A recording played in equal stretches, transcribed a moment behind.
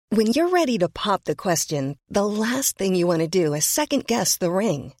When you're ready to pop the question, the last thing you want to do is second-guess the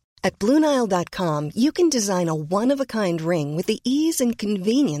ring. At BlueNile.com, you can design a one-of-a-kind ring with the ease and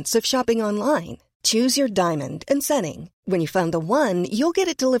convenience of shopping online. Choose your diamond and setting. When you find the one, you'll get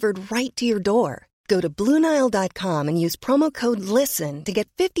it delivered right to your door. Go to BlueNile.com and use promo code LISTEN to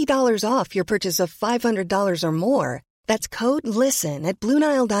get $50 off your purchase of $500 or more. That's code LISTEN at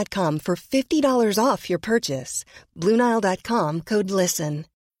BlueNile.com for $50 off your purchase. BlueNile.com, code LISTEN.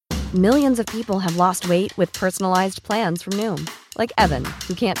 Millions of people have lost weight with personalized plans from Noom. Like Evan,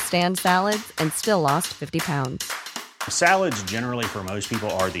 who can't stand salads and still lost 50 pounds. Salads generally for most people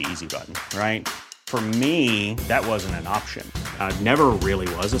are the easy button, right? For me, that wasn't an option. I never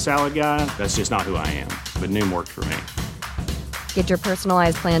really was a salad guy. That's just not who I am. But Noom worked for me. Get your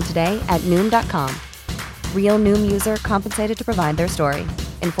personalized plan today at Noom.com. Real Noom user compensated to provide their story.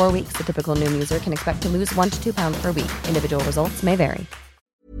 In 4 weeks, the typical Noom user can expect to lose 1 to 2 pounds per week. Individual results may vary.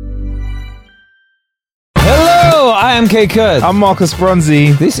 Hello, I am Kay Kurd. I'm Marcus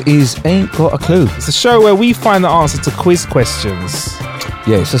Bronzy. This is Ain't Got a Clue. It's a show where we find the answer to quiz questions.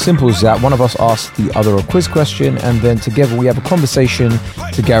 Yeah, it's as simple as that. One of us asks the other a quiz question, and then together we have a conversation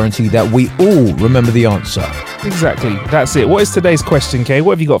to guarantee that we all remember the answer. Exactly. That's it. What is today's question, Kay?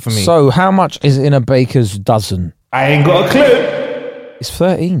 What have you got for me? So, how much is in a baker's dozen? I ain't got a clue. It's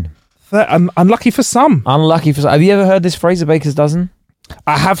 13. Unlucky for some. Unlucky for some. Have you ever heard this phrase, a baker's dozen?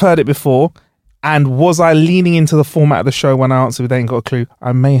 I have heard it before. And was I leaning into the format of the show when I answered with Ain't Got a Clue?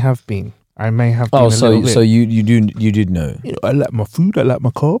 I may have been. Oh, so you did know. You know, I like my food. I like my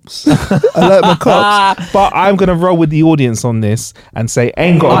carbs. I like my carbs. But I'm gonna roll with the audience on this and say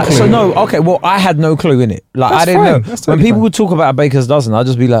ain't got a clue. So no, okay. Well, I had no clue in it. Like That's I didn't fine. know That's totally when people fine. would talk about a baker's dozen. I'd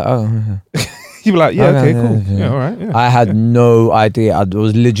just be like, oh. You'd be like, yeah, okay, cool. Yeah, all right. Yeah. I had no idea. I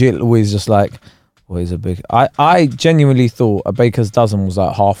was legit always just like, what is a big? I genuinely thought a baker's dozen was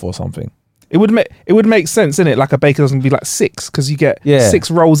like half or something. It would make sense, innit? Like a baker doesn't be like 6 because you get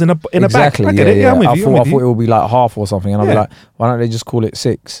 6 rolls in a exactly, bag. I get it. Yeah, I'm with I you. thought it would be like half or something, and I'd be like, why don't they just call it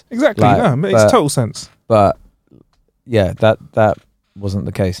 6? Exactly. Like, No, it makes total sense. But yeah, that wasn't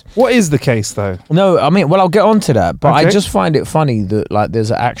the case. What is the case though? No, I mean, well, I'll get on to that, but Okay. I just find it funny that like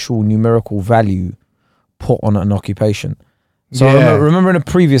there's an actual numerical value put on an occupation. So Yeah. I remember in a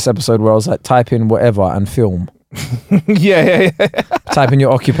previous episode where I was like, type in whatever and film. yeah. Type in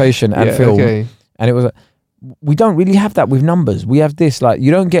your occupation and film. Okay. And it was, we don't really have that with numbers. We have this, like,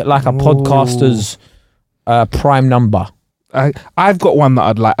 you don't get like a podcaster's prime number. I've got one that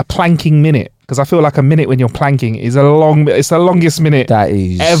I'd like, a planking minute, because I feel like a minute when you're planking is it's the longest minute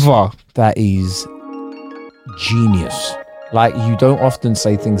ever. That is genius. Like, you don't often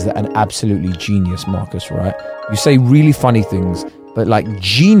say things that are absolutely genius, Marcus, right? You say really funny things, but like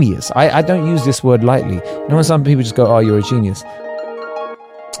genius. I don't use this word lightly. You know when some people just go, oh, you're a genius.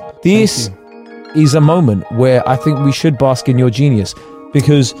 This is a moment where I think we should bask in your genius,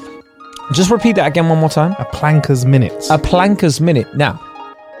 because just repeat that again one more time. A planker's minute. A planker's minute. Now,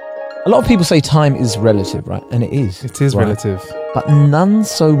 a lot of people say time is relative, right? And it is. It is right? relative. But none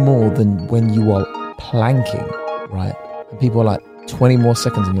so more than when you are planking, right? And people are like, 20 more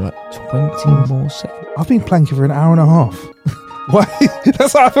seconds, and you're like, 20 more seconds? I've been planking for an hour and a half. Why?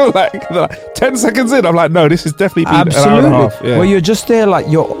 That's how I feel like. 10 seconds in, I'm like, no, this is definitely been an hour and a half. Yeah. Well, you're just there, like,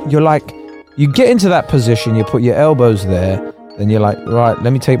 you're like, you get into that position, you put your elbows there, then you're like, right,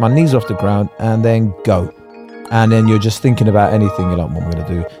 let me take my knees off the ground, and then go. And then you're just thinking about anything. You're like, what am I going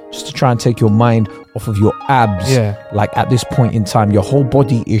to do? Just to try and take your mind off of your abs. Yeah. Like, at this point in time, your whole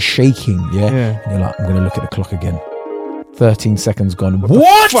body is shaking, yeah? And you're like, I'm going to look at the clock again. 13 seconds gone. What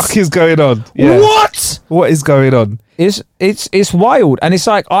the fuck is going on? Yeah. What is going on? It's wild. And it's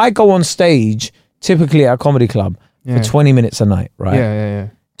like, I go on stage, typically at a comedy club, for 20 minutes a night, right? Yeah.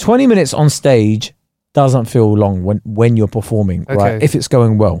 20 minutes on stage doesn't feel long when you're performing, right? If it's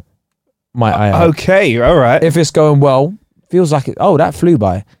going well, might I add. Okay, all right. If it's going well, feels like that flew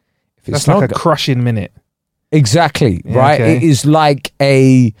by. If it's That's like a crushing minute. Exactly, right? Okay. It is like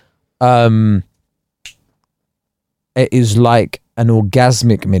it is like an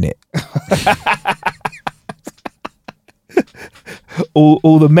orgasmic minute.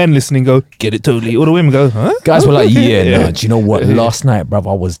 all the men listening go, get it totally. All the women go, huh? Guys were like, no, do you know what? Last night, bruv,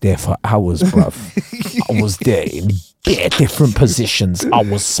 I was there for hours, bruv. I was there in bare different positions. I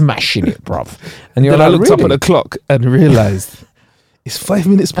was smashing it, bruv. And you're then like, I looked up really? at the clock and realised it's 5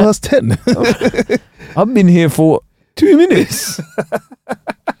 minutes past 10. I've been here for 2 minutes.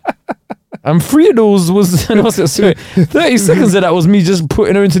 And 3 of those was 30 seconds of that was me just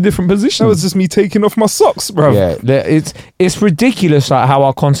putting her into different positions. That was just me taking off my socks, bro. Yeah, it's ridiculous, like how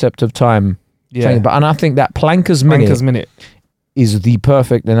our concept of time changed. And I think that planker's minute is the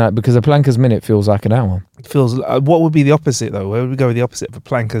perfect, and because a Planker's minute feels like an hour. It feels. What would be the opposite though? Where would we go with the opposite of a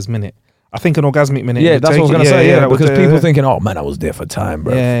Planker's minute? I think an orgasmic minute. Yeah, that's what I was gonna say. Yeah, because people thinking, oh man, I was there for time,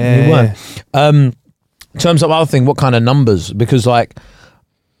 bro. Yeah, you weren't. In terms of other thing, what kind of numbers? Because like,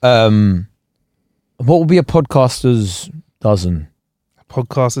 what would be a podcaster's dozen? A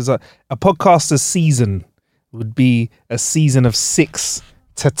podcaster's season would be a season of 6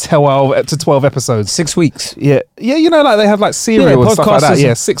 to 12 episodes. 6 weeks. Yeah. You know, like they have like serial and stuff like that.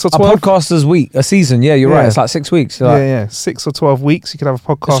 Yeah, 6 or 12. A podcaster's week, a season. Yeah, you're right. It's like 6 weeks. Like, 6 or 12 weeks. You could have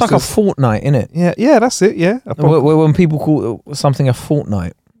a podcast. It's like a fortnight, innit? Yeah, that's it. Yeah. When people call something a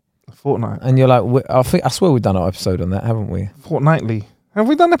fortnight. Fortnight. And you're like, I swear we've done an episode on that, haven't we? Fortnightly. Have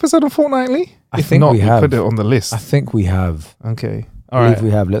we done an episode on fortnightly? I think we have. Put it on the list. I think we have. Okay. I believe we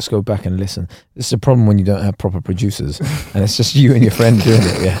have. Let's go back and listen. This is a problem when you don't have proper producers and it's just you and your friend doing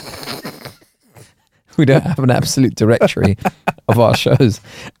it. Yeah. We don't have an absolute directory of our shows.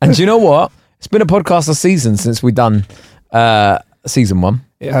 And do you know what? It's been a podcaster season since we've done season 1.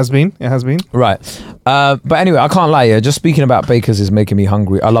 It has been. Right. But anyway, I can't lie. Yeah, just speaking about bakers is making me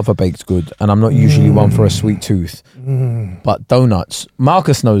hungry. I love a baked good, and I'm not usually one for a sweet tooth. But donuts.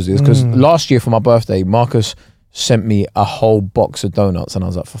 Marcus knows this because last year for my birthday, Marcus sent me a whole box of donuts, and I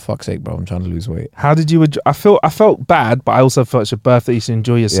was like, for fuck's sake, bro, I'm trying to lose weight. How did you? I felt bad, but I also felt it's your birthday, you should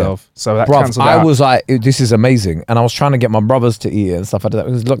enjoy yourself. Yeah. So that cancelled out. I was like, this is amazing, and I was trying to get my brothers to eat it and stuff like that. It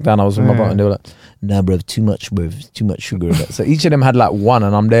was lockdown. I was with my brother, and they were like, nah, bro, too much sugar in it. So each of them had like one,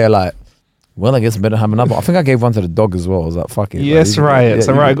 and I'm there like, well, I guess I better have another. I think I gave one to the dog as well. I was like, fuck it. Yes, like, right. It's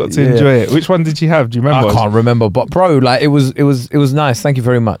all right. I got to enjoy it. Which one did you have? Do you remember? I can't remember, but bro, like it was nice. Thank you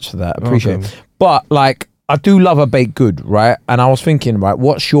very much for that. Appreciate it. But like, I do love a baked good, right? And I was thinking, right,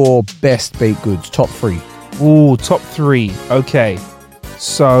 what's your best baked goods? Top 3. Ooh, top 3. Okay.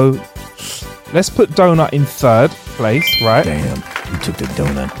 So let's put donut in 3rd place, right? Damn, you took the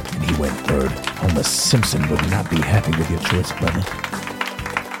donut and he went 3rd. Homer Simpson would not be happy with your choice, brother.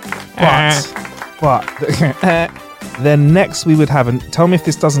 But then next we would have, and tell me if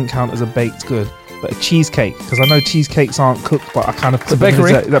this doesn't count as a baked good, but a cheesecake, because I know cheesecakes aren't cooked, but I kind of put a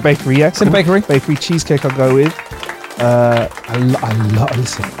bakery. That bakery, yeah. It's in a bakery. Bakery cheesecake I'll go with. I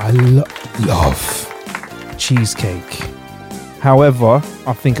love cheesecake. However,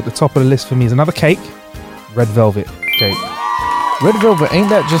 I think at the top of the list for me is another cake, red velvet cake. Red velvet, ain't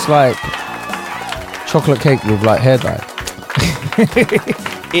that just like chocolate cake with like hair dye?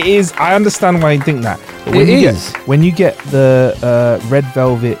 It is. I understand why you think that. But when you get the red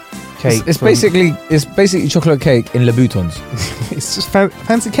velvet cake, it's basically chocolate cake in Louboutins. It's just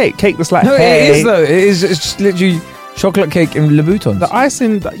fancy cake that's like, no, hey. It is though. It is. It's just literally chocolate cake in Louboutins. The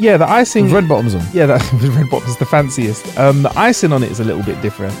icing, with red bottoms on. Yeah, the red bottoms is the fanciest. The icing on it is a little bit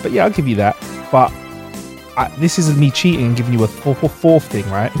different, but yeah, I'll give you that. But this is me cheating and giving you a fourth thing,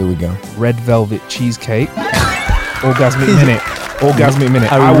 right? Here we go. Red velvet cheesecake. Orgasmic minute.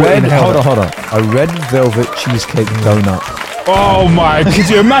 Hold on. A red velvet cheesecake donut. Oh my! Could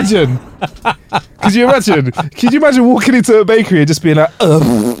you imagine? Could you imagine walking into a bakery and just being like,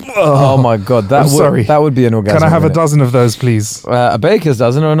 oh my god, that would be an orgasm. Can I have a dozen of those, please? A baker's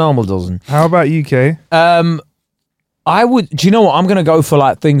dozen or a normal dozen? How about you, Kay? I would. Do you know what? I'm gonna go for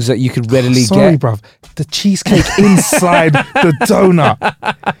like things that you could readily get. Sorry, bruv. The cheesecake inside the donut.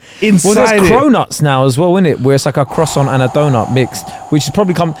 Inside well, there's cronuts now as well, isn't it? Where it's like a croissant and a donut mixed, which is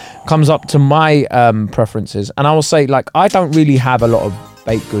probably comes up to my preferences. And I will say, like, I don't really have a lot of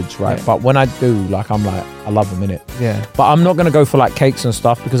baked goods, right? Yeah. But when I do, like, I'm like, I love them, innit? Yeah. But I'm not gonna go for like cakes and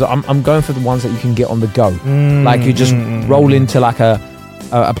stuff because I'm going for the ones that you can get on the go. Like you just roll into like a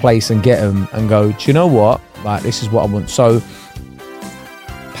place and get them and go, do you know what? Like, this is what I want. So,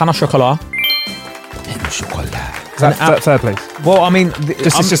 pain au chocolat. Is that third place? Well, I mean,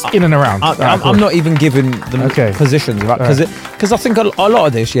 it's just in and around. I'm not even giving them positions, right? Because I think a lot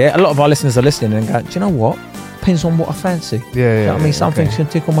of this, a lot of our listeners are listening and going, do you know what? Depends on what I fancy. Yeah. You know what I mean, some things can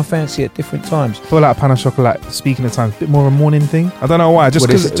tickle my fancy at different times. I feel like pain au chocolat, speaking of times, a bit more of a morning thing. I don't know why. Just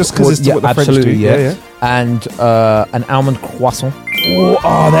because it's what the French do. Yeah. And an almond croissant.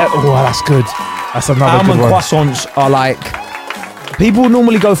 That's good. That's another almond good one. Croissants are like, people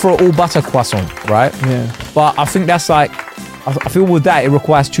normally go for an all butter croissant, right? Yeah. But I think that's like, I feel with that it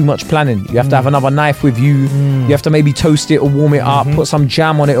requires too much planning. You have to have another knife with you. You have to maybe toast it or warm it up, put some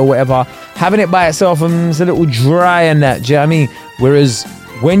jam on it or whatever. Having it by itself it's a little dry and that. Do you know what I mean? Whereas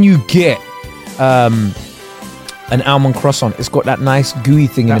when you get an almond croissant, it's got that nice gooey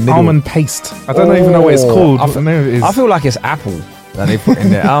thing in the middle. Almond paste. I don't even know what it's called. I feel like it's apple that they put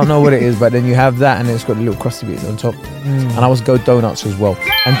in there. I don't know what it is, but then you have that and it's got the little crusty bits on top. And I always go donuts as well.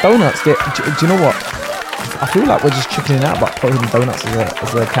 And donuts, do you know what? I feel like we're just chickening out about putting donuts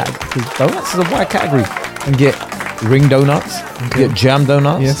as a category. Donuts is a wide category. You can get ring donuts, you can get jam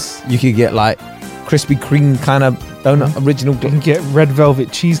donuts. Yes. You could get like Krispy Kreme kind of donut, original. You can get red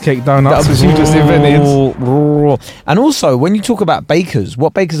velvet cheesecake donuts, which you just invented. And also, when you talk about bakers,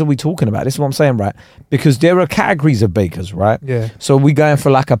 what bakers are we talking about? This is what I'm saying, right? Because there are categories of bakers, right? Yeah. So we're going for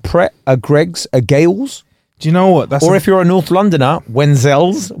like a Pret, a Greggs, a Gales. Do you know what? Or if you're a North Londoner,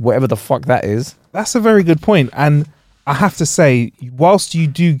 Wenzel's, whatever the fuck that is. That's a very good point. And I have to say, whilst you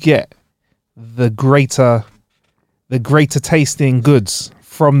do get the greater tasting goods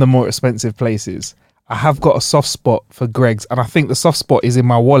from the more expensive places, I have got a soft spot for Greggs, and I think the soft spot is in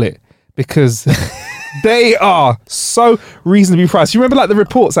my wallet because they are so reasonably priced. You remember like the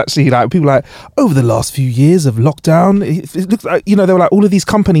reports actually, like people like over the last few years of lockdown, it looks like, you know, they were like all of these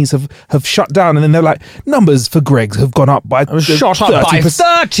companies have shut down, and then they're like numbers for Greggs have gone up by shot up by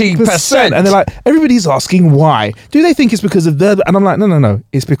 30%. And they're like, everybody's asking why. Do they think it's because of the? And I'm like, no,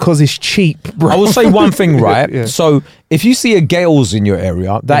 it's because it's cheap, bro. I will say one thing, right? Yeah. So if you see a Gales in your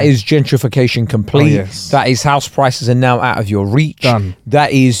area, that is gentrification complete. Oh, yes. That is house prices are now out of your reach. Done.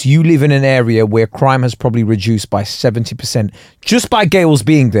 That is you live in an area where crime has probably reduced by 70%. Just by Gales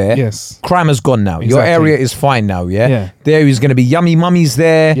being there, Yes. crime has gone now. Your Exactly. area is fine now, yeah? Yeah. There is going to be yummy mummies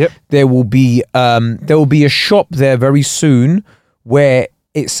there. Yep. There will be a shop there very soon where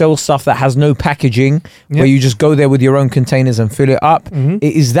it sells stuff that has no packaging, where you just go there with your own containers and fill it up. It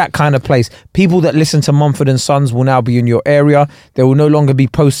is that kind of place. People that listen to Mumford & Sons will now be in your area. There will no longer be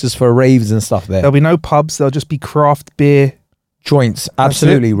posters for raves and stuff there. There'll be no pubs. There'll just be craft beer Joints,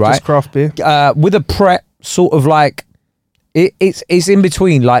 absolutely, right? Just craft beer. With a Pret, sort of like, it's in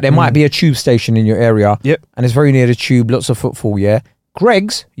between. Like there might be a tube station in your area. Yep. And it's very near the tube, lots of footfall, yeah?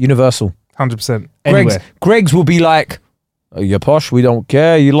 Greggs, universal. 100%. Anywhere. Greggs will be like, oh, you're posh, we don't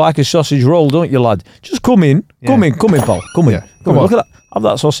care. You like a sausage roll, don't you, lad? Just come in, pal. Come in. Come on. on. Look at that. Have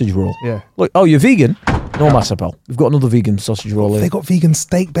that sausage roll. Yeah. Look, oh, you're vegan? No matter, pal. We've got another vegan sausage roll here. They got vegan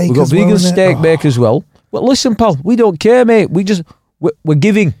steak bake. We've got vegan steak bake as well. Well, listen, pal, we don't care, mate. We're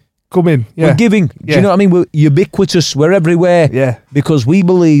giving. Come in. Yeah. We're giving. Do you know what I mean? We're ubiquitous. We're everywhere. Yeah. Because we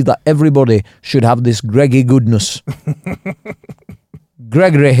believe that everybody should have this Greggy goodness.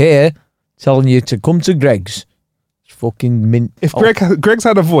 Gregory here telling you to come to Greggs. It's fucking mint. If Greggs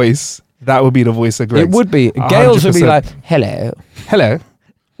had a voice, that would be the voice of Greggs. It would be. Gales would be like, hello. Hello.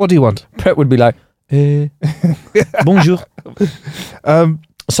 What do you want? Pret would be like, bonjour.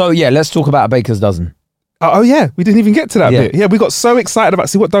 So yeah, let's talk about a baker's dozen. Oh yeah, we didn't even get to that bit. Yeah, we got so excited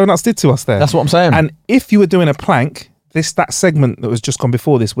about see what donuts did to us there. That's what I'm saying. And if you were doing a plank, that segment that was just gone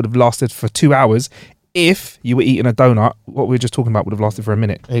before this would have lasted for 2 hours. If you were eating a donut, what we were just talking about would have lasted for a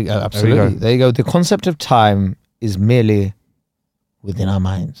minute. There you go, absolutely. There you go. The concept of time is merely within our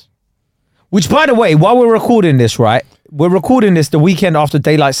minds. Which, by the way, while we're recording this, right? We're recording this the weekend after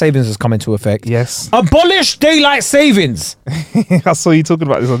daylight savings has come into effect. Yes. Abolish daylight savings. I saw you talking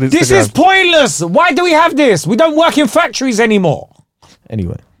about this on Instagram. This is pointless. Why do we have this? We don't work in factories anymore.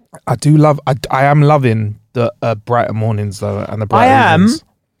 Anyway. I am loving the brighter mornings though, and the brighter evenings.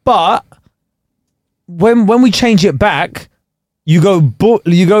 But when we change it back, you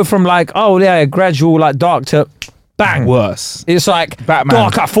go from like, oh yeah, gradual like dark to bang. Worse. It's like Batman.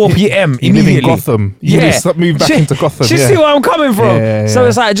 Dark at 4 p.m. You live in Gotham. You move back into Gotham. You see where I'm coming from? Yeah. So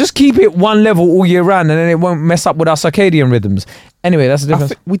it's like, just keep it one level all year round and then it won't mess up with our circadian rhythms. Anyway, that's the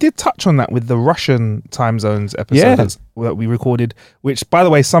difference. We did touch on that with the Russian time zones episode that we recorded, which, by the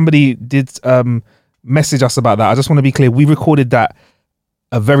way, somebody did message us about that. I just want to be clear. We recorded that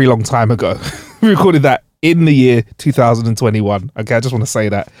a very long time ago. We recorded that in the year 2021. Okay, I just want to say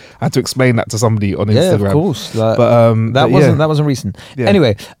that. I had to explain that to somebody on Instagram. Yeah, of course. That wasn't recent. Yeah.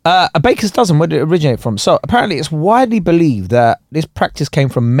 Anyway, a baker's dozen, where did it originate from? So apparently it's widely believed that this practice came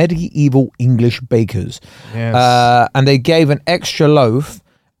from medieval English bakers. Yes. And they gave an extra loaf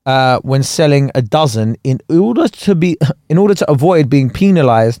when selling a dozen in order to avoid being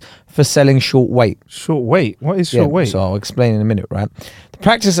penalized for selling short weight. Short weight? What is short weight? So I'll explain in a minute, right? The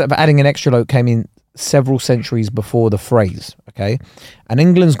practice of adding an extra loaf came in several centuries before the phrase, okay? And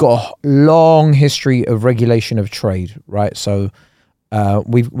England's got a long history of regulation of trade, right? So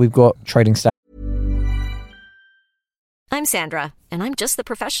we've got trading standards. I'm Sandra, and I'm just the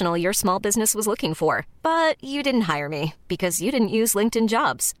professional your small business was looking for. But you didn't hire me because you didn't use LinkedIn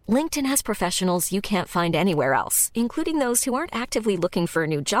Jobs. LinkedIn has professionals you can't find anywhere else, including those who aren't actively looking for a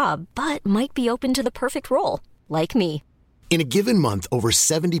new job, but might be open to the perfect role, like me. In a given month, over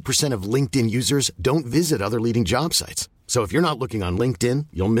 70% of LinkedIn users don't visit other leading job sites. So if you're not looking on LinkedIn,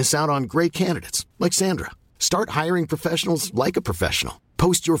 you'll miss out on great candidates like Sandra. Start hiring professionals like a professional.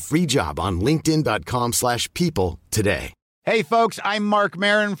 Post your free job on linkedin.com/people today. Hey, folks, I'm Mark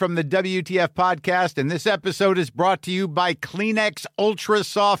Maron from the WTF Podcast, and this episode is brought to you by Kleenex Ultra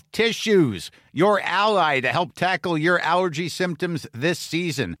Soft Tissues, your ally to help tackle your allergy symptoms this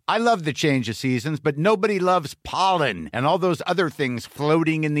season. I love the change of seasons, but nobody loves pollen and all those other things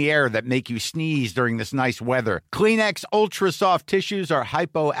floating in the air that make you sneeze during this nice weather. Kleenex Ultra Soft Tissues are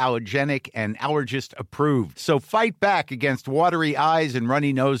hypoallergenic and allergist approved, so fight back against watery eyes and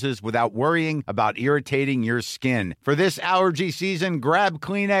runny noses without worrying about irritating your skin. For this allergy season, grab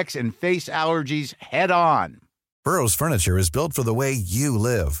Kleenex and face allergies head on. Burrow's furniture is built for the way you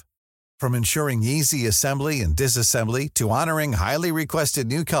live. From ensuring easy assembly and disassembly to honoring highly requested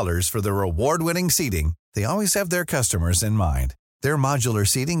new colors for their award-winning seating, they always have their customers in mind. Their modular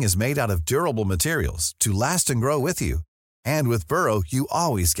seating is made out of durable materials to last and grow with you. And with Burrow, you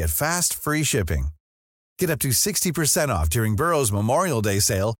always get fast, free shipping. Get up to 60% off during Burrow's Memorial Day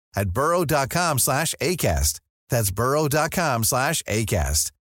sale at burrow.com/ACAST. That's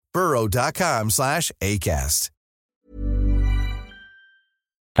burrow.com/ACAST. burrow.com/ACAST.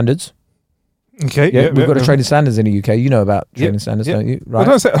 Standards. Okay. Yeah, we've got a trading standards in the UK. You know about trading standards, don't you? Right.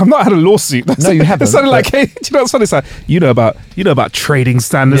 I've not had a lawsuit. No, you haven't. It sounded like, hey, do you know what's funny? It's like, you know about trading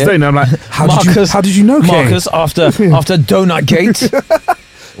standards, Yeah. don't you? I'm like, how did you know, Kay? Marcus, after Donut Gate,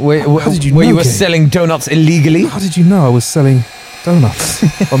 where did you you know, were Kay? selling donuts illegally. How did you know I was selling donuts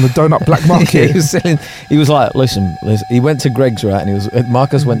on the donut black market? He was like, listen. He went to Greg's, right? And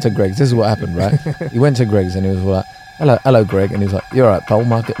Marcus went to Greg's. This is what happened, right? He went to Greg's and he was like, hello, Greg. And he was like, you're right, pal.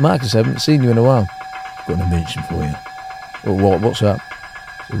 Marcus, I haven't seen you in a while. Got an invention for you. What's that?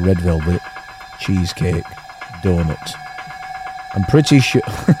 It's a red velvet cheesecake donut. I'm pretty sure.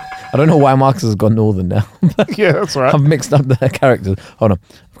 I don't know why Marcus has gone northern now. Yeah, that's right. I've mixed up the characters. Hold on.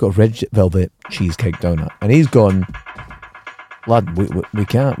 I've got a red velvet cheesecake donut. And he's gone, lad, we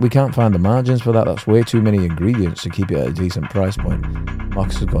can't find the margins for that. That's way too many ingredients to keep it at a decent price point.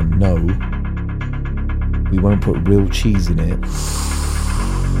 Marcus has gone, no. We won't put real cheese in it.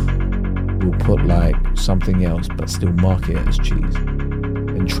 We'll put like something else, but still market it as cheese.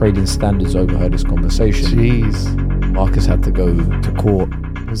 And Trading Standards overheard this conversation. Jeez. Marcus had to go to court.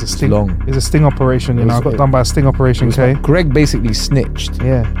 It was a sting. long. It was a sting operation. You know, I got done by a sting operation. Okay. Greg basically snitched.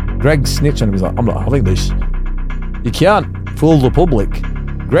 Yeah. Greg snitched and he was like, I'm not having this. You can't fool the public.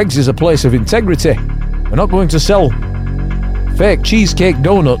 Greg's is a place of integrity. We're not going to sell fake cheesecake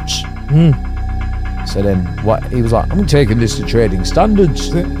donuts. So then what he was like, I'm taking this to Trading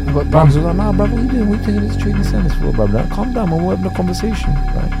Standards. But Bram's was like, nah, brother, what are you doing? What are you taking this to Trading Standards for, brother? Calm down, we're having a conversation.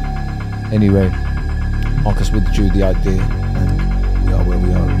 Right. Anyway, Marcus withdrew the idea and we are where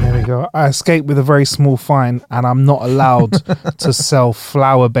we are. There we go. I escaped with a very small fine and I'm not allowed to sell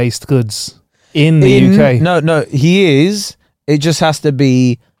flour-based goods in the UK. No, he is. It just has to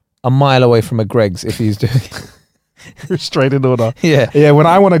be a mile away from a Greg's if he's doing it. Restraining order. Yeah. When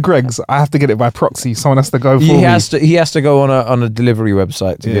I want a Greg's, I have to get it by proxy. Someone has to go for me. He has to go on a delivery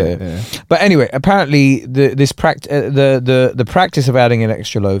website to get it. Yeah. But anyway, apparently the practice of adding an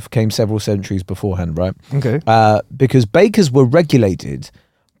extra loaf came several centuries beforehand, right? Okay. Because bakers were regulated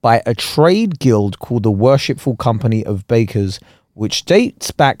by a trade guild called the Worshipful Company of Bakers, which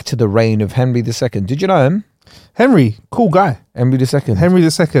dates back to the reign of Henry II. Did you know him? Henry, cool guy. Henry II. Henry II,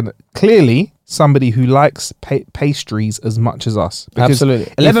 clearly somebody who likes pastries as much as us. Because Absolutely.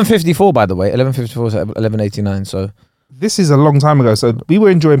 1154, by the way. 1154 to 1189. So this is a long time ago. So we were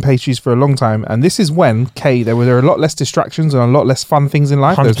enjoying pastries for a long time. And this is when, there were a lot less distractions and a lot less fun things in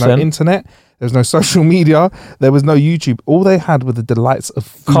life. 100%. There's no internet. There's no social media. There was no YouTube. All they had were the delights of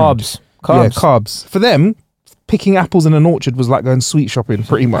food. Carbs. Yeah, carbs. For them, picking apples in an orchard was like going sweet shopping,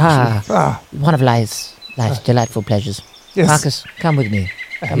 pretty much. One of life's delightful pleasures. Yes. Marcus, come with me.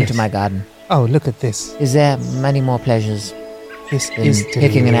 Come into my garden. Oh, look at this. Is there many more pleasures This than is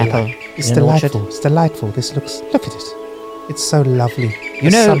picking an apple It's in an delightful. orchard? It's delightful. Look at it. It's so lovely. You The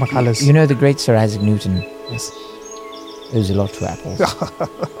know, summer colours. you know the great Sir Isaac Newton Yes. owes a lot to apples.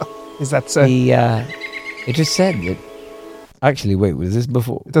 Is that so? It is said that Actually, wait, was this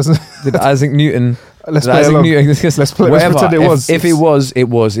before? It doesn't. Did Isaac Newton? Let's did play Isaac along. Newton, Let's play. whatever. Let's pretend it was. If it was, it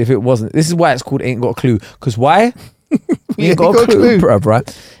was. If it wasn't, this is why it's called Ain't Got a Clue. Because why? We ain't got a clue, bruv, right?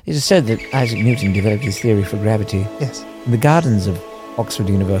 it is said that Isaac Newton developed his theory for gravity Yes. In the gardens of Oxford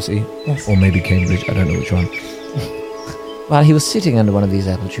University, Yes. or maybe Cambridge, I don't know which one. while he was sitting under one of these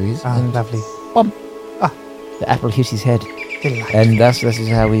apple trees, and Lovely. the apple hit his head, Delightful. and this is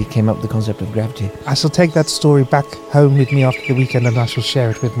how we came up with the concept of gravity. I shall take that story back home with me after the weekend, and I shall share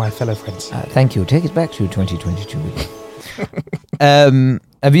it with my fellow friends. Thank you. Take it back to 2022.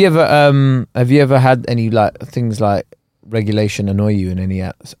 Have you ever had any like things like regulation annoy you in any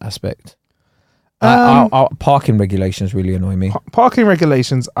aspect? Parking regulations really annoy me. Parking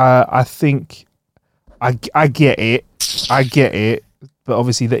regulations, I think, I get it. I get it. But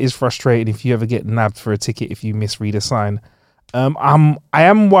obviously that is frustrating if you ever get nabbed for a ticket if you misread a sign. I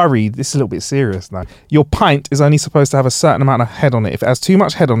am worried. This is a little bit serious now. Your pint is only supposed to have a certain amount of head on it. If it has too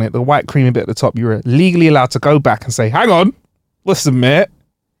much head on it, the white creamy bit at the top, you're legally allowed to go back and say, hang on, listen, mate,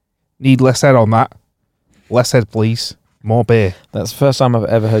 need less head on that. Less head, please. More beer. That's the first time I've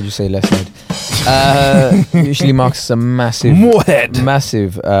ever heard you say less head. Usually Marcus is a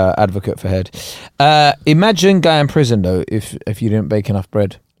massive advocate for head. Imagine going in prison though if you didn't bake enough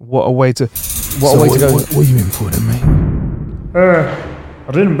bread. What a way to go. What are you in for then, mate? I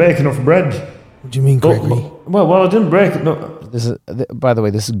didn't bake enough bread. What do you mean, Gregory? Well, I didn't break it. No. By the way,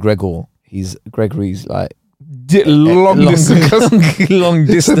 this is Gregor. Gregory's like long distance. Long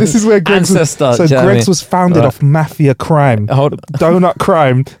distance. So this is where Greg's ancestor. So Greg's was founded off mafia crime, donut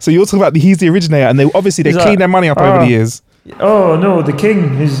crime. So you're talking about he's the originator, and they clean their money up over the years. Oh no, the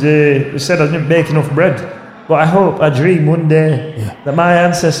king said I didn't bake enough bread. But I dream one day that my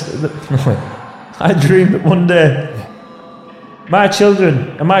ancestors. I dream that one day my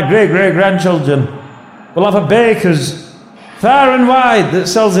children and my great-great-grandchildren will have a baker's far and wide that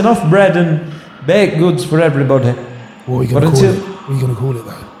sells enough bread and baked goods for everybody. What are you going to call it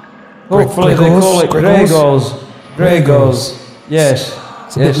though? Hopefully they call it Gregors. Yes.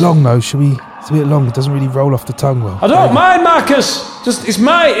 It's a bit long though. It's a bit long. It doesn't really roll off the tongue well. I don't mind, Marcus. Just it's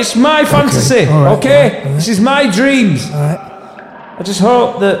my fantasy. Okay. This is my dreams. All right. I just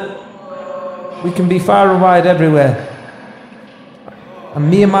hope that we can be far and wide everywhere. And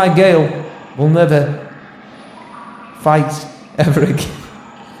me and my Gail will never fight ever again.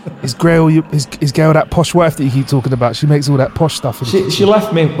 Is Gail that posh wife that you keep talking about? She makes all that posh stuff. She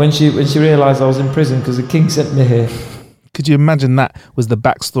left me when she realised I was in prison because the king sent me here. Could you imagine that was the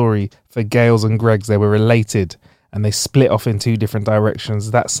backstory for Gail's and Greg's? They were related and they split off in two different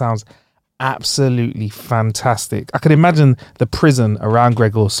directions. That sounds absolutely fantastic. I could imagine the prison around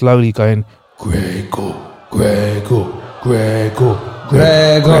Gregor slowly going, Gregor, Greg's,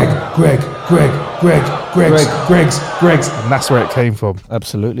 and that's where it came from.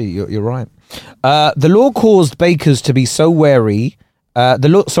 Absolutely, you're right. The law caused bakers to be so wary.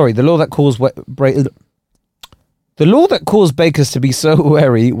 The law that caused bakers to be so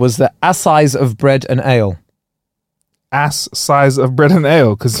wary was the ass size of bread and ale. Ass size of bread and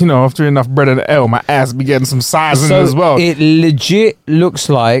ale, because after enough bread and ale, my ass be getting some size in it as well. It legit looks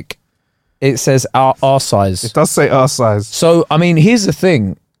like it says our size. It does say our size. So I mean, here's the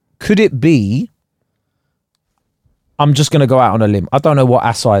thing: could it be? I'm just gonna go out on a limb. I don't know what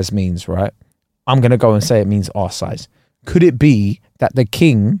ass size means, right? I'm gonna go and say it means our size. Could it be that the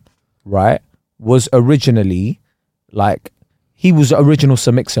king, right, was originally he was the original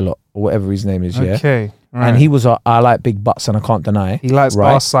Sir Mix-a-Lot or whatever his name is, yeah. Okay. Right. And he was I like big butts and I can't deny. He likes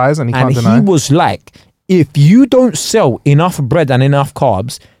our size and he can't deny. And he was like, if you don't sell enough bread and enough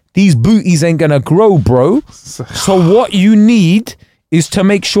carbs, these booties ain't gonna grow, bro. So what you need is to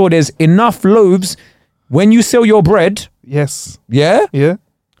make sure there's enough loaves when you sell your bread. Yes. Yeah? Yeah.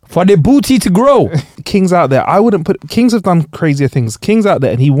 For the booty to grow. King's out there. Kings have done crazier things. King's out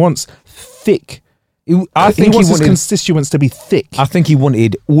there and he wants thick. I think he wants his constituents to be thick. I think he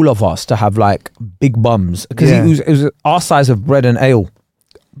wanted all of us to have big bums because it was our size of bread and ale.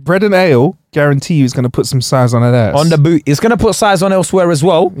 Bread and ale, guarantee you, is going to put some size on that ass. On the boot, it's going to put size on elsewhere as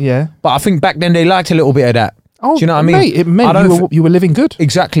well. Yeah, but I think back then they liked a little bit of that. Oh, do you know what I mean? Mate, it meant you were living good.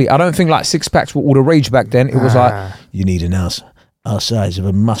 Exactly. I don't think six packs were all the rage back then. It was you need an ass our size of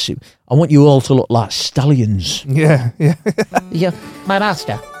a massive. I want you all to look like stallions. Yeah. Yeah, my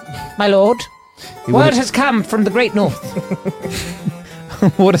master, my lord. Word has come from the Great North.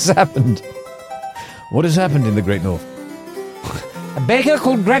 What has happened? What has happened in the Great North? A baker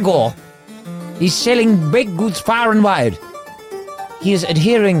called Gregor. He's selling baked goods far and wide. He is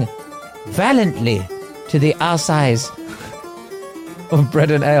adhering valiantly to the our size of bread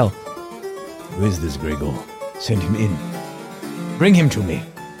and ale. Who is this Gregor? Send him in. Bring him to me.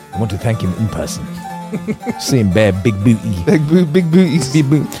 I want to thank him in person. Seeing bare big booty. Big booties. Big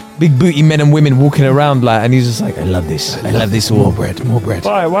booty men and women walking around and he's just like, I love this. I love this all. More bread.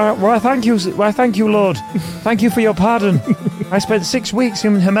 Why thank you, Lord. Thank you for your pardon. I spent 6 weeks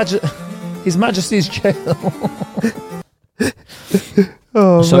in His Majesty's jail.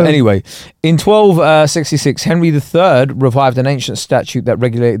 Anyway, in 1266, Henry III revived an ancient statute that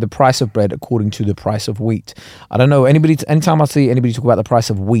regulated the price of bread according to the price of wheat. I don't know, anytime I see anybody talk about the price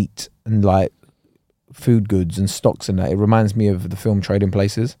of wheat and food goods and stocks and that, it reminds me of the film Trading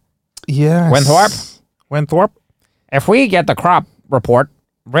Places. Yeah. Wenthrop. if we get the crop report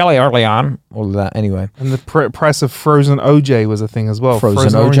really early on, all of that anyway. And the price of frozen OJ was a thing as well.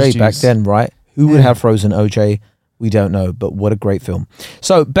 Frozen OJ back then, right? Who would have frozen OJ? We don't know, but what a great film.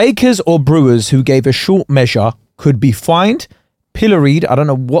 So bakers or brewers who gave a short measure could be fined, pilloried. I don't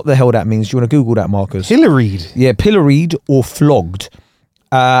know what the hell that means. Do you want to Google that, Marcus? Pilloried? Yeah, pilloried or flogged.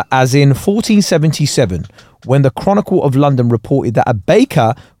 As in 1477, when the Chronicle of London reported that a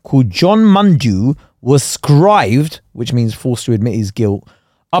baker called John Mundu was scrived, which means forced to admit his guilt,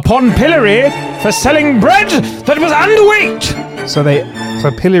 upon pillory for selling bread that was underweight.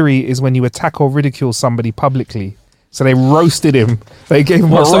 So pillory is when you attack or ridicule somebody publicly. So they roasted him. They gave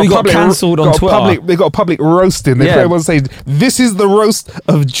him so he got cancelled on Twitter. They got a public roasting. They Yeah. put everyone saying, "This is the roast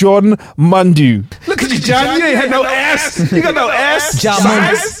of John Mundu." Look at you, John. You ain't had no ass. You got no ass. John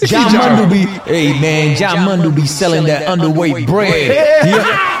Mundu be, hey man, John Mundu be selling that underweight bread. He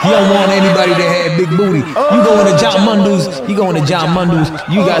don't want anybody to have big booty. You go into John Mundu's, you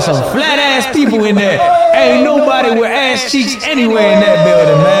got some flat ass people in there. Ain't nobody with ass cheeks anywhere in that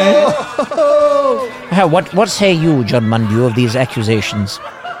building, man. What say you, John Mundu, of these accusations?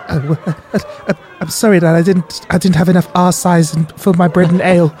 I'm sorry that I didn't have enough R size for my bread and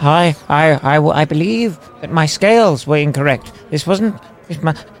ale. I believe that my scales were incorrect. This wasn't.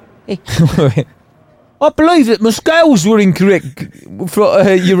 I believe that my scales were incorrect, for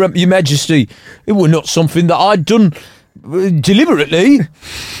your Majesty. It was not something that I'd done deliberately.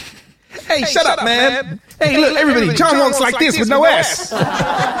 Hey, shut up, man. Hey, look, everybody. John walks like this with no ass.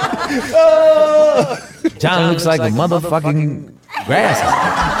 John looks like a motherfucking grass.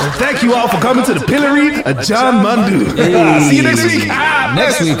 Thank you all for coming to the pillory of John Mundu. See you next week.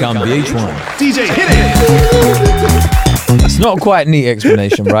 Next week on VH1. DJ, hit it. It's not quite a neat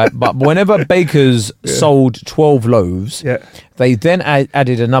explanation, right? But whenever bakers sold 12 loaves, they then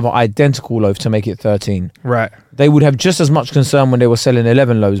added another identical loaf to make it 13. Right. They would have just as much concern when they were selling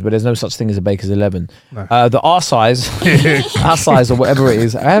 11 loaves, but there's no such thing as a baker's 11. No. The R size, R size or whatever it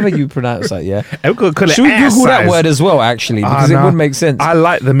is, however you pronounce that, yeah? Should we Google that word as well, actually? Because it would make sense. I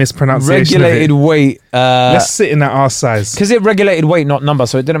like the mispronunciation Regulated of it. weight. Let's sit in that R size. Because it regulated weight, not number.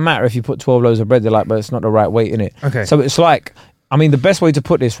 So it didn't matter if you put 12 loaves of bread, they're like, but it's not the right weight in it. Okay. So it's like, I mean, the best way to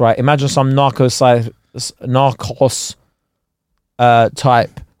put this, right? Imagine some narcos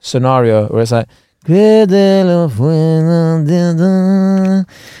type scenario where it's like,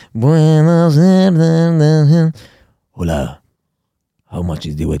 hola, how much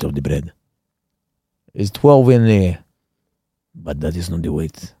is the weight of the bread? It's 12 in there, but that is not the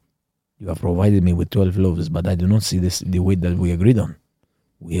weight. You have provided me with 12 loaves, but I do not see the weight that we agreed on.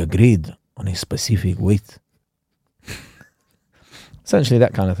 We agreed on a specific weight. Essentially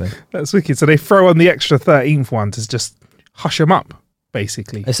that kind of thing. That's wicked. So they throw on the extra 13th one to just hush them up,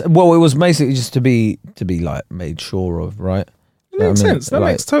 basically. It was basically just to be like made sure of, right? Makes sense. That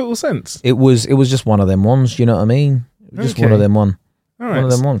makes total sense. It was just one of them ones, you know what I mean? Just one of them one. All right. One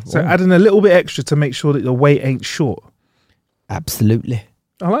of them ones. So adding a little bit extra to make sure that the weight ain't short. Absolutely.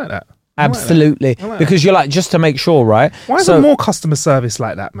 I like that. Absolutely. Because you're like, just to make sure, right? Why is there more customer service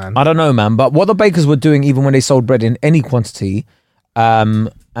like that, man? I don't know, man. But what the bakers were doing, even when they sold bread in any quantity, and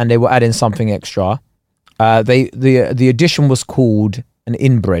they were adding something extra, the addition was called an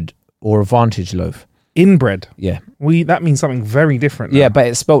inbread or a vantage loaf. Inbread? Yeah. That means something very different now. Yeah, but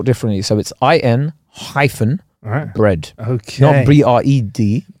it's spelt differently. So it's IN-bread. Okay. Not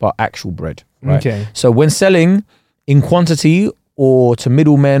BRED, but actual bread. Right? Okay. So when selling in quantity or to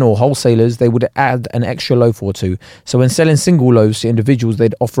middlemen or wholesalers, they would add an extra loaf or two. So when selling single loaves to individuals,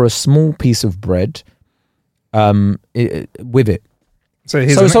 they'd offer a small piece of bread with it. So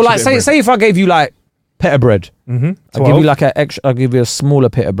like, say if I gave you like pita bread, I'll give you like I'll give you a smaller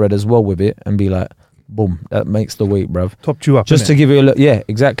pita bread as well with it, and be like, boom, that makes the weight, bruv. Topped you up, just to give you a look. Yeah,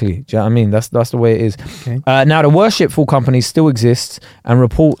 exactly. Do you know what I mean? That's the way it is. Okay. Now the worshipful company still exists, and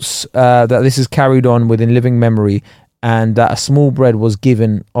reports that this is carried on within living memory, and that a small bread was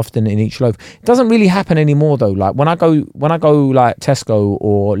given often in each loaf. It doesn't really happen anymore though. Like when I go like Tesco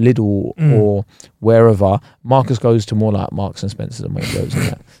or Lidl or wherever, Marcus goes to more like Marks and Spencer's and Waitrose and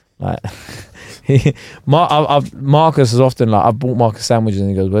that. Like Marcus is often like, I've bought Marcus sandwiches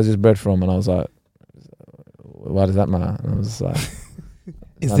and he goes, "Where's this bread from?" And I was like, "Why does that matter?" And I was like,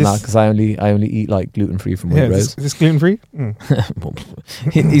 because I only eat like gluten-free from Waitrose. Is this gluten-free?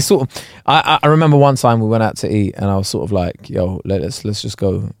 He sort of. I remember one time we went out to eat, and I was sort of like, "Yo, let's just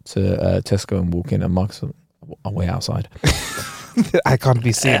go to Tesco and walk in." And Mark's way outside. I can't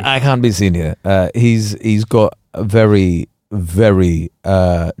be seen. I can't be seen here. He's got a very, very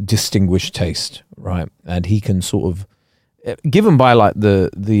distinguished taste, right? And he can sort of, given by like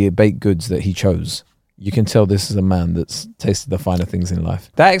the baked goods that he chose, you can tell this is a man that's tasted the finer things in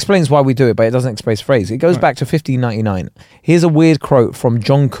life. That explains why we do it, but it doesn't explain phrase. It goes back to 1599. Here's a weird quote from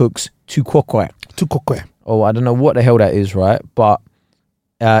John Cook's Tu Quoque. Tu Quoque. Oh, I don't know what the hell that is, right? But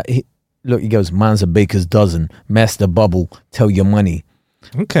he goes, "Mine's a baker's dozen. Master Bubble, tell your money."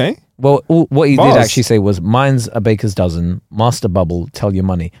 Okay. Well, what he Bars. did actually say was, "Mine's a baker's dozen. Master Bubble, tell your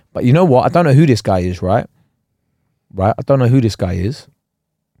money." But you know what? I don't know who this guy is, right? Right? I don't know who this guy is.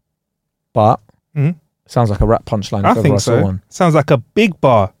 But sounds like a rap punchline. I think so. Sounds like a big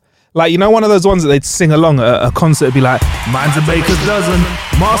bar. Like, you know, one of those ones that they'd sing along at a concert. It'd be like, "Mine's a baker's dozen.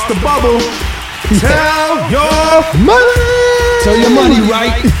 Master Bubble, tell your money." Tell your money,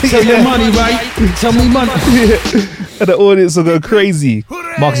 right? Tell your money, right? Tell me money. And the audience will go crazy.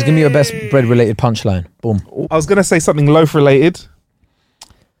 Marcus, give me your best bread-related punchline. Boom. I was going to say something loaf-related.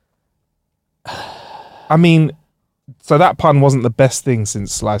 I mean, so that pun wasn't the best thing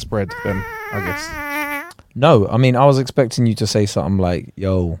since sliced bread, then, I guess. No, I mean, I was expecting you to say something like,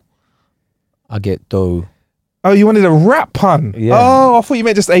 "Yo, I get dough." Oh, you wanted a rap pun? Yeah. Oh, I thought you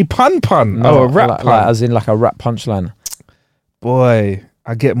meant just a pun. No, a rap pun. like, as in like a rap punchline. Boy,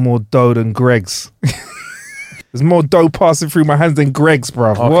 I get more dough than Greg's. There's more dough passing through my hands than Greg's,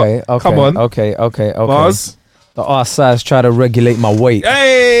 bruv. Okay. Come on. Okay. Bars. The R-size try to regulate my weight.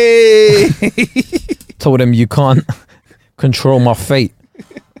 Hey! Told him you can't control my fate.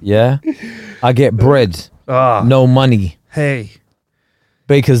 Yeah? I get bread. No money. Hey.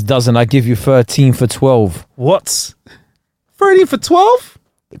 Baker's dozen. I give you 13 for 12. What? 13 for 12?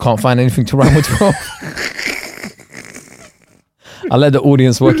 Can't find anything to rhyme with 12. I let the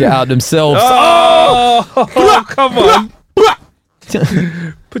audience work it out themselves. Oh, come on.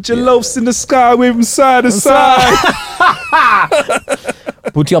 Put your loaves in the sky, wave them side to side.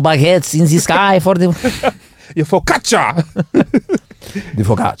 Put your baguettes in the sky for the... Your focaccia. The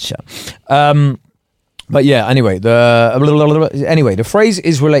focaccia. But yeah, anyway, the phrase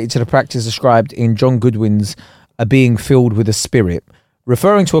is related to the practice described in John Goodwin's "A Being Filled with a Spirit,"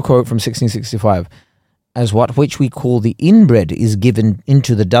 referring to a quote from 1665. "As what which we call the inbred is given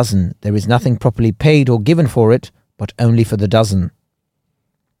into the dozen, there is nothing properly paid or given for it, but only for the dozen."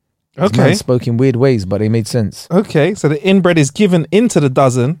 This man spoke in weird ways, but it made sense. Okay, so the inbred is given into the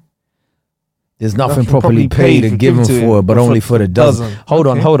dozen. There's nothing properly paid and given for it, but only for the dozen. Hold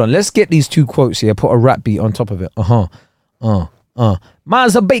on. Let's get these two quotes here. Put a rap beat on top of it.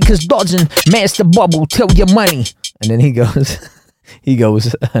 "Mine's a baker's dozen, Master Bubble, tell your money." And then he goes,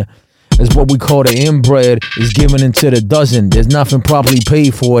 "That's what we call the inbred is given into the dozen. There's nothing properly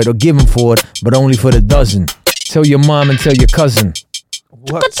paid for it or given for it, but only for the dozen. Tell your mom and tell your cousin."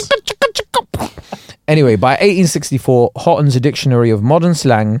 What? Anyway, by 1864, Houghton's A Dictionary of Modern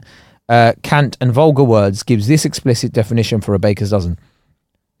Slang, Cant and Vulgar Words gives this explicit definition for a baker's dozen.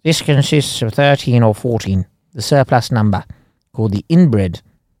 "This consists of 13 or 14, the surplus number, called the inbred,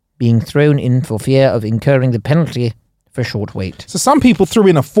 being thrown in for fear of incurring the penalty for short weight." So some people threw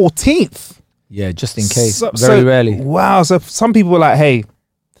in a 14th. Yeah, just in case. Very rarely. Wow. So some people were like, "Hey,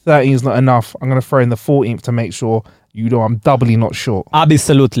 13 is not enough. I'm going to throw in the 14th to make sure you know I'm doubly not short."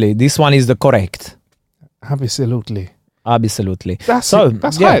 Absolutely. This one is the correct. Absolutely. That's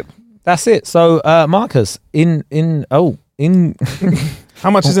hype. That's it. So, Marcus, how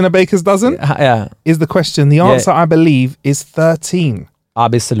much is in a baker's dozen? Yeah. Is the question. The answer, I believe, is 13.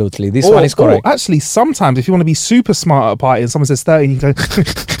 Absolutely. This one is correct. Actually, sometimes if you want to be super smart at a party and someone says 13, you can go,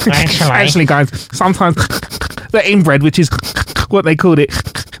 actually, guys, sometimes the inbred, which is what they called it,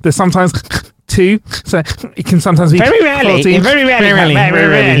 there's sometimes 2, so it can sometimes be very rarely. 14. Very rarely.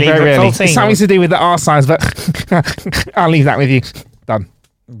 It's something to do with the R size, but I'll leave that with you. Done.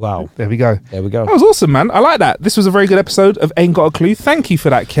 Wow. There we go. There we go. That was awesome, man. I like that. This was a very good episode of Ain't Got a Clue. Thank you for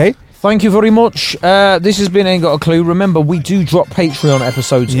that, Kay. Thank you very much. This has been Ain't Got a Clue. Remember, we do drop Patreon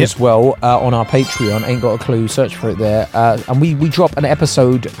episodes as well on our Patreon. Ain't Got a Clue. Search for it there. And we drop an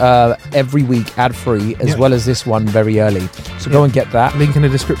episode every week, ad-free, as well as this one very early. So go and get that. Link in the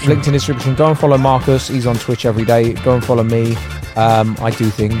description. Go and follow Marcus. He's on Twitch every day. Go and follow me. I do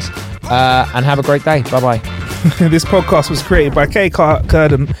things. And have a great day. Bye-bye. This podcast was created by K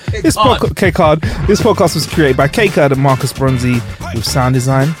Curd and This podcast was created by K Curd and Marcus Bronzy with sound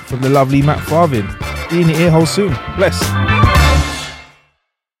design from the lovely Matt Farvin. Be in your ear hole soon. Bless.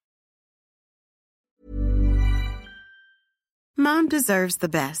 Mom deserves the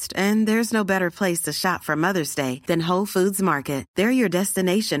best, and there's no better place to shop for Mother's Day than Whole Foods Market. They're your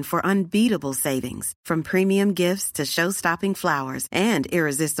destination for unbeatable savings, from premium gifts to show-stopping flowers and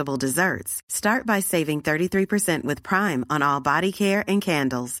irresistible desserts. Start by saving 33% with Prime on all body care and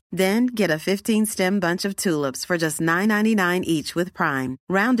candles. Then get a 15-stem bunch of tulips for just $9.99 each with Prime.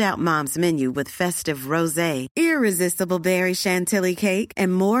 Round out Mom's menu with festive rosé, irresistible berry chantilly cake,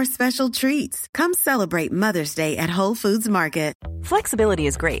 and more special treats. Come celebrate Mother's Day at Whole Foods Market. Flexibility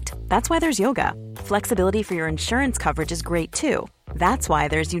is great. That's why there's yoga. Flexibility for your insurance coverage is great too. That's why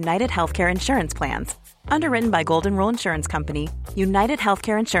there's United Healthcare Insurance Plans. Underwritten by Golden Rule Insurance Company, United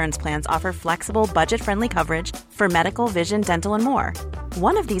Healthcare Insurance Plans offer flexible, budget-friendly coverage for medical, vision, dental, and more.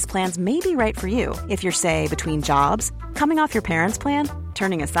 One of these plans may be right for you if you're, say, between jobs, coming off your parents' plan,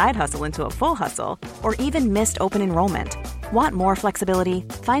 turning a side hustle into a full hustle, or even missed open enrollment. Want more flexibility?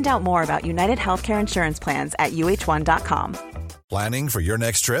 Find out more about United Healthcare Insurance Plans at uh1.com. Planning for your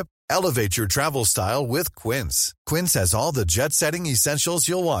next trip? Elevate your travel style with Quince. Quince has all the jet-setting essentials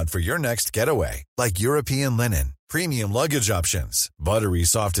you'll want for your next getaway, like European linen, premium luggage options, buttery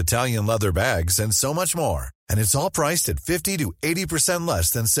soft Italian leather bags, and so much more. And it's all priced at 50 to 80%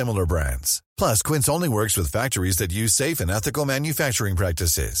 less than similar brands. Plus, Quince only works with factories that use safe and ethical manufacturing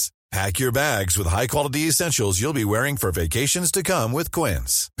practices. Pack your bags with high-quality essentials you'll be wearing for vacations to come with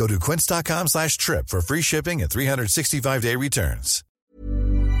Quince. Go to quince.com/trip for free shipping and 365-day returns.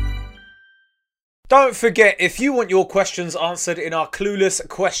 Don't forget, if you want your questions answered in our Clueless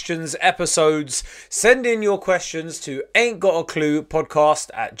Questions episodes, send in your questions to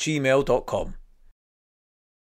ain'tgotacluepodcast@gmail.com.